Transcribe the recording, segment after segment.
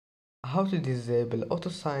How to disable auto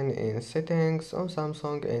sign in settings on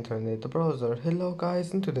Samsung internet browser. Hello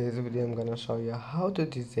guys, in today's video I'm gonna show you how to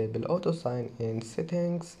disable auto sign in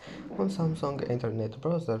settings on Samsung internet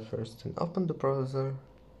browser. First, open the browser,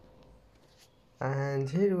 and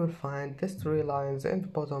here you will find these three lines in the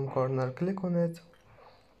bottom corner. Click on it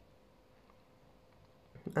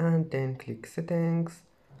and then click settings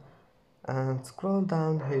and scroll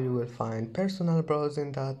down. Here you will find personal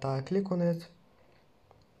browsing data. Click on it,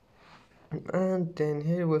 and then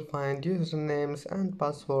here you will find usernames and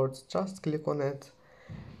passwords. Just click on it,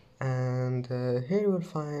 and here you will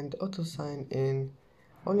find auto sign in.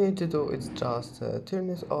 All you need to do is just turn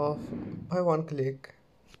it off by one click.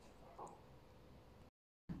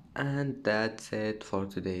 And that's it for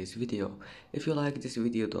today's video. If you like this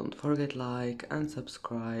video, don't forget like and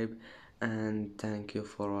subscribe, and thank you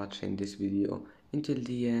for watching this video until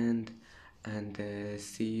the end, and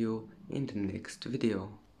see you in the next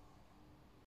video.